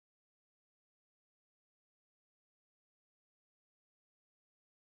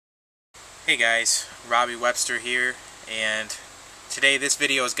Hey guys, Robbie Webster here, and today this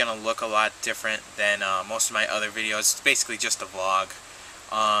video is going to look a lot different than most of my other videos. It's basically just a vlog.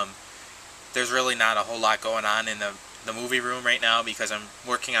 There's really not a whole lot going on in the movie room right now because I'm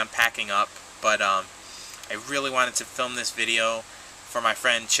working on packing up, but I really wanted to film this video for my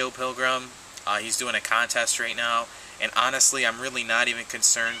friend Chill Pilgrim. He's doing a contest right now, and honestly I'm really not even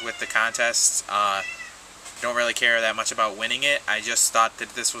concerned with the contest. Don't really care that much about winning it. I just thought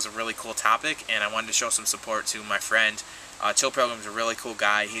that this was a really cool topic and I wanted to show some support to my friend. Chill Pilgrim's a really cool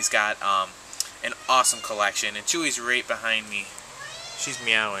guy. He's got an awesome collection, and Chewy's right behind me. She's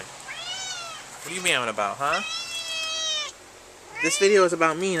meowing. What are you meowing about, huh? This video is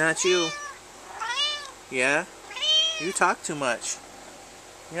about me, not you. Yeah? You talk too much.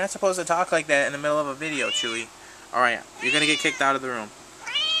 You're not supposed to talk like that in the middle of a video, Chewy. Alright, you're gonna get kicked out of the room.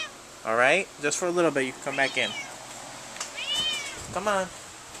 Alright? Just for a little bit, you can come back in. Come on.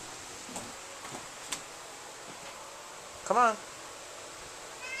 Come on.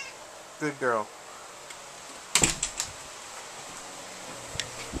 Good girl.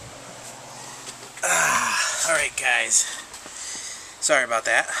 Alright guys. Sorry about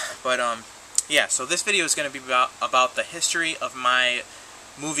that. But yeah, so this video is going to be about the history of my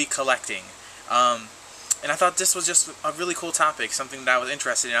movie collecting. And I thought this was just a really cool topic, something that I was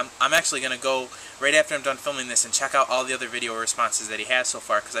interested in. I'm actually going to go, right after I'm done filming this, and check out all the other video responses that he has so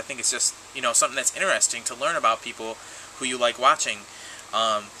far, because I think it's just, you know, something that's interesting to learn about people who you like watching.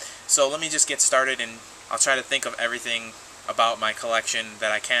 So let me just get started, and I'll try to think of everything about my collection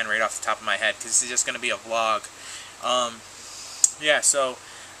that I can right off the top of my head, because this is just going to be a vlog. Yeah, so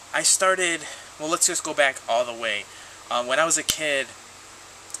I started, well, let's just go back all the way. When I was a kid,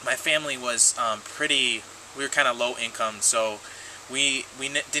 my family was we were kind of low income, so we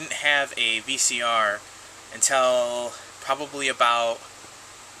didn't have a VCR until probably about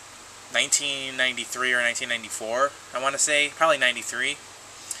 1993 or 1994, I want to say, probably 93.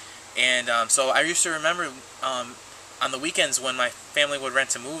 And so I used to remember on the weekends when my family would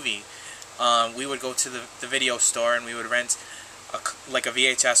rent a movie, we would go to the video store and we would rent like a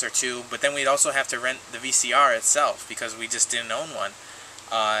VHS or two, but then we'd also have to rent the VCR itself because we just didn't own one.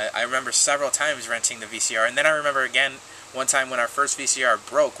 I remember several times renting the VCR, and then I remember again one time when our first VCR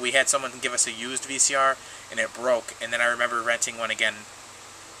broke. We had someone give us a used VCR and it broke, and then I remember renting one again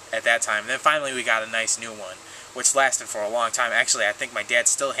at that time. And then finally we got a nice new one, which lasted for a long time. Actually, I think my dad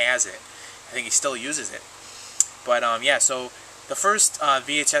still has it. I think he still uses it. But yeah, so the first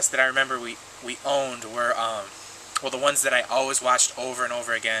VHS that I remember we owned were well, the ones that I always watched over and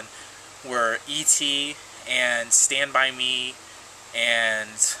over again were E.T. and Stand By Me, and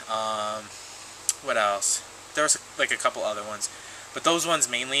what else? There was like a couple other ones, but those ones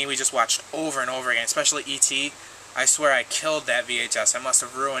mainly we just watched over and over again, especially E.T. I swear I killed that VHS. I must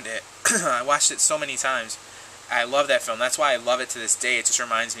have ruined it. I watched it so many times. I love that film. That's why I love it to this day. It just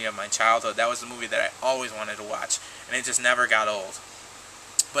reminds me of my childhood. That was the movie that I always wanted to watch, and it just never got old.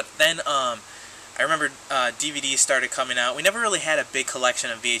 But then I remember DVDs started coming out. We never really had a big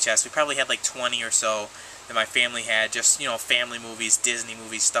collection of VHS. We probably had like 20 or so that my family had, just, you know, family movies, Disney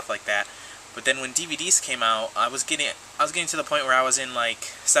movies, stuff like that. But then when DVDs came out, I was getting to the point where I was in like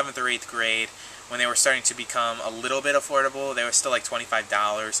 7th or 8th grade when they were starting to become a little bit affordable. They were still like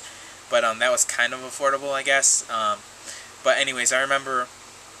 $25, but that was kind of affordable, I guess. But anyways, I remember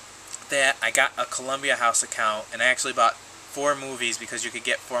that I got a Columbia House account, and I actually bought 4 movies because you could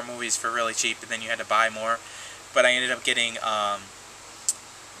get 4 movies for really cheap, and then you had to buy more. But I ended up getting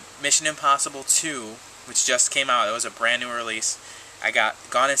Mission Impossible 2, which just came out. It was a brand new release. I got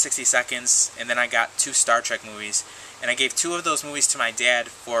Gone in 60 Seconds, and then I got 2 Star Trek movies. And I gave 2 of those movies to my dad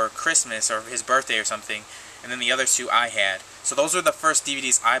for Christmas or his birthday or something, and then the other 2 I had. So those were the first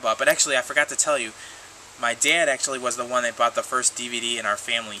DVDs I bought. But actually, I forgot to tell you, my dad actually was the one that bought the first DVD in our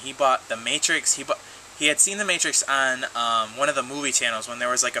family. He bought The Matrix. He had seen The Matrix on one of the movie channels when there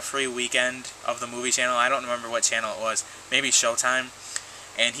was like a free weekend of the movie channel. I don't remember what channel it was. Maybe Showtime.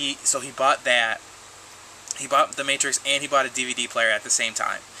 And so he bought that. He bought The Matrix and he bought a DVD player at the same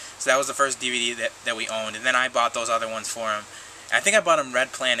time. So that was the first DVD that we owned. And then I bought those other ones for him. And I think I bought him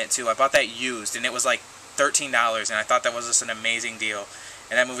Red Planet too. I bought that used, and it was like $13, and I thought that was just an amazing deal.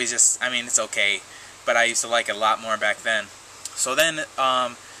 And that movie's just, I mean, it's okay, but I used to like it a lot more back then. So then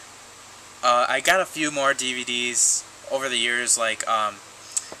I got a few more DVDs over the years. Like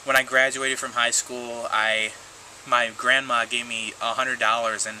when I graduated from high school, my grandma gave me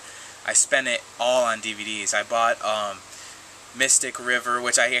 $100, and I spent it all on DVDs. I bought Mystic River,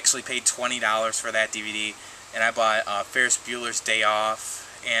 which I actually paid $20 for that DVD, and I bought Ferris Bueller's Day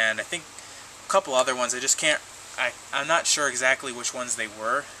Off, and I think a couple other ones. I'm not sure exactly which ones they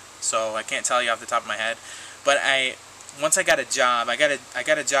were, so I can't tell you off the top of my head. But once I got a job, I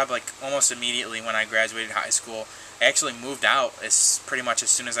got a job like almost immediately when I graduated high school. I actually moved out pretty much as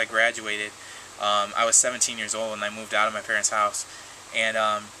soon as I graduated. I was 17 years old and I moved out of my parents' house, and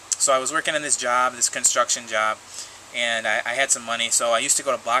so I was working in this job, this construction job, and I had some money, so I used to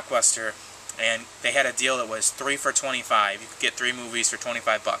go to Blockbuster, and they had a deal that was 3 for $25. You could get 3 movies for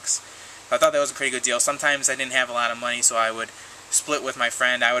 $25. I thought that was a pretty good deal. Sometimes I didn't have a lot of money, so I would split with my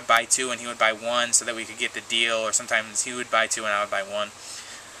friend. I would buy 2 and he would buy 1 so that we could get the deal, or sometimes he would buy 2 and I would buy 1.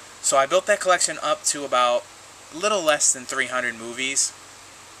 So I built that collection up to about a little less than 300 movies,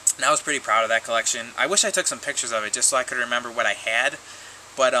 and I was pretty proud of that collection. I wish I took some pictures of it just so I could remember what I had,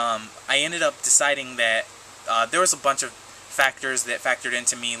 but I ended up deciding that there was a bunch of factors that factored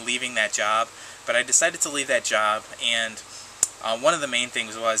into me leaving that job, but I decided to leave that job, and one of the main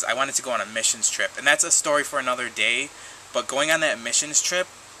things was I wanted to go on a missions trip, and that's a story for another day. But going on that missions trip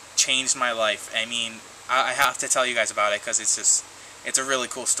changed my life. I mean, I have to tell you guys about it because it's a really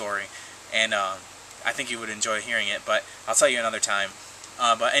cool story, and I think you would enjoy hearing it, but I'll tell you another time.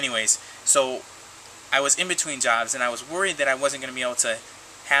 But anyways, so I was in between jobs, and I was worried that I wasn't going to be able to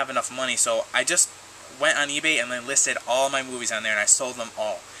have enough money, so I just went on eBay and then listed all my movies on there, and I sold them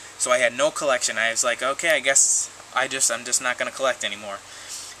all. So I had no collection. I was like, okay, I guess I'm just not going to collect anymore.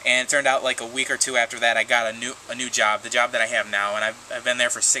 And it turned out like a week or 2 after that, I got a new job, the job that I have now, and I've been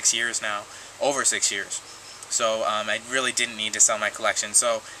there for 6 years now, over 6 years. So I really didn't need to sell my collection.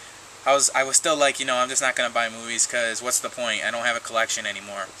 So I was still like, you know, I'm just not gonna buy movies because what's the point? I don't have a collection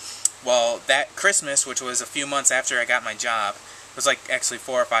anymore. Well, that Christmas, which was a few months after I got my job, it was like actually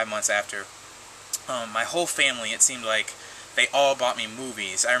 4 or 5 months after. My whole family, it seemed like, they all bought me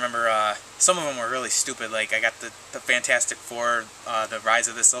movies. I remember some of them were really stupid. Like I got the Fantastic Four, the Rise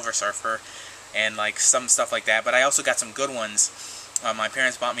of the Silver Surfer, and like some stuff like that. But I also got some good ones. My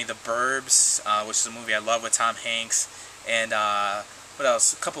parents bought me The Burbs, which is a movie I love with Tom Hanks, and what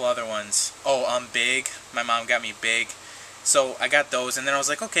else? A couple other ones. Oh, Big. My mom got me Big. So I got those, and then I was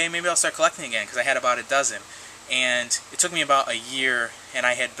like, okay, maybe I'll start collecting again because I had about a dozen. And it took me about a year, and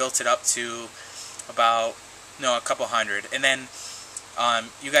I had built it up to about a couple hundred. And then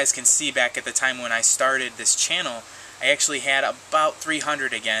you guys can see back at the time when I started this channel, I actually had about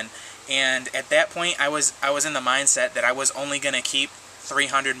 300 again, and at that point I was in the mindset that I was only going to keep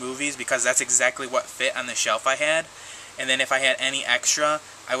 300 movies because that's exactly what fit on the shelf I had, and then if I had any extra,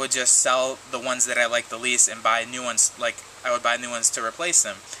 I would just sell the ones that I liked the least and buy new ones. Like I would buy new ones to replace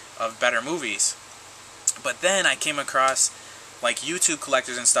them of better movies. But then I came across like YouTube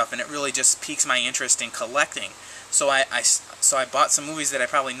collectors and stuff, and it really just piques my interest in collecting. So I bought some movies that I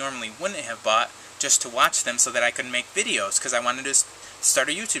probably normally wouldn't have bought just to watch them so that I could make videos because I wanted to start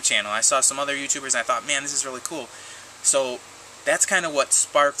a YouTube channel. I saw some other YouTubers and I thought, man, this is really cool. So that's kind of what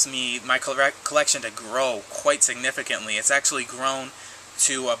sparked my collection to grow quite significantly. It's actually grown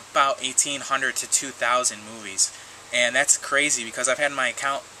to about 1,800 to 2,000 movies, and that's crazy because I've had my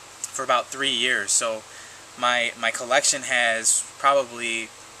account for about 3 years. So my collection has probably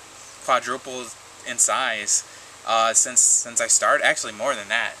quadrupled in size since I started. Actually, more than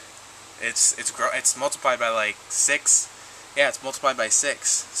that. It's multiplied by like 6. Yeah, it's multiplied by 6.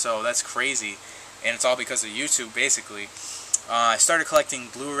 So that's crazy, and it's all because of YouTube, basically. I started collecting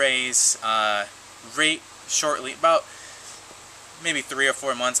Blu-rays right shortly, about maybe 3 or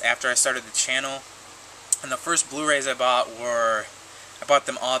 4 months after I started the channel. And the first Blu-rays I bought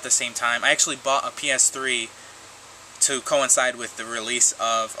them all at the same time. I actually bought a PS3 to coincide with the release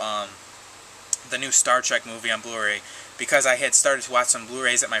of the new Star Trek movie on Blu-ray, because I had started to watch some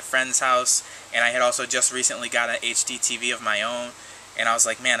Blu-rays at my friend's house, and I had also just recently got an HD TV of my own, and I was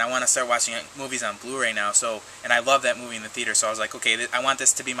like, man, I want to start watching movies on Blu-ray now. So, and I love that movie in the theater, so I was like, okay, I want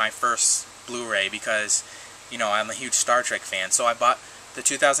this to be my first Blu-ray because, you know, I'm a huge Star Trek fan. So I bought the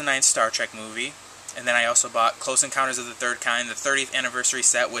 2009 Star Trek movie, and then I also bought Close Encounters of the Third Kind, the 30th anniversary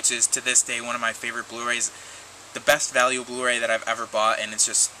set, which is to this day one of my favorite Blu-rays, the best value Blu-ray that I've ever bought, and it's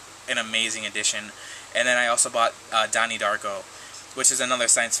just an amazing edition. And then I also bought Donnie Darko, which is another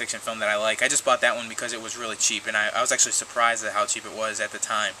science fiction film that I like. I just bought that one because it was really cheap, and I was actually surprised at how cheap it was at the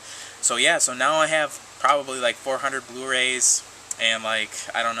time. So yeah, so now I have probably like 400 Blu-rays and like,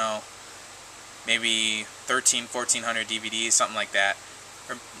 I don't know, maybe 1,400 DVDs, something like that.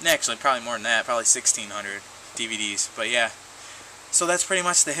 Or actually probably more than that, probably 1,600 DVDs. But yeah, so that's pretty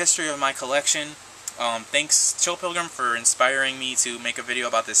much the history of my collection. Thanks Chill Pilgrim for inspiring me to make a video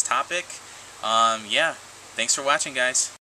about this topic. Yeah, thanks for watching, guys.